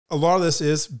a lot of this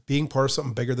is being part of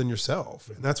something bigger than yourself.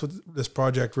 And that's what this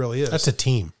project really is. That's a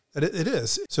team. It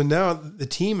is. So now the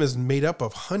team is made up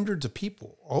of hundreds of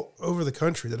people all over the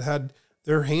country that had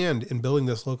their hand in building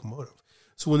this locomotive.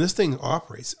 So when this thing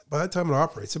operates, by the time it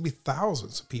operates, there'll be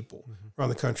thousands of people around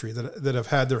the country that have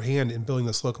had their hand in building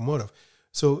this locomotive.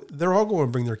 So they're all going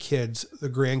to bring their kids, their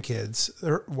grandkids,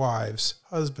 their wives,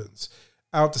 husbands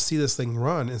out to see this thing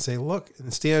run and say, look,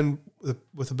 and stand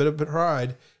with a bit of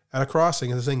pride at a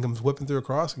crossing, and the thing comes whipping through a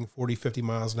crossing 40, 50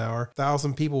 miles an hour,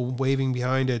 1,000 people waving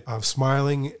behind it,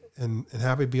 smiling and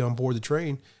happy to be on board the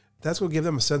train. That's going to give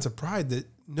them a sense of pride that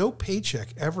no paycheck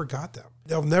ever got them.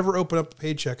 They'll never open up the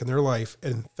paycheck in their life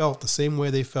and felt the same way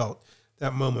they felt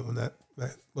that moment when that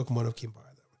locomotive came by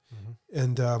them.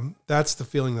 And that's the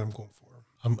feeling that I'm going for.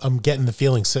 I'm getting the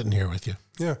feeling sitting here with you.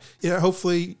 Yeah. Yeah.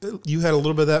 Hopefully you had a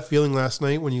little bit of that feeling last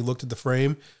night when you looked at the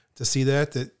frame to see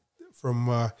that from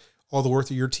all the work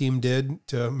that your team did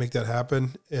to make that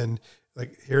happen. And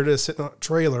like, here it is sitting on a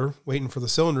trailer waiting for the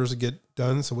cylinders to get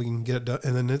done so we can get it done.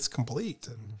 And then it's complete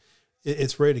and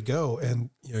it's ready to go. And,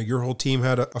 you know, your whole team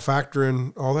had a factor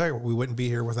in all that. We wouldn't be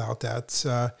here without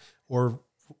that, or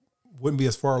wouldn't be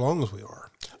as far along as we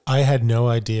are. I had no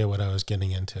idea what I was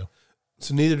getting into.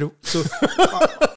 So neither do. So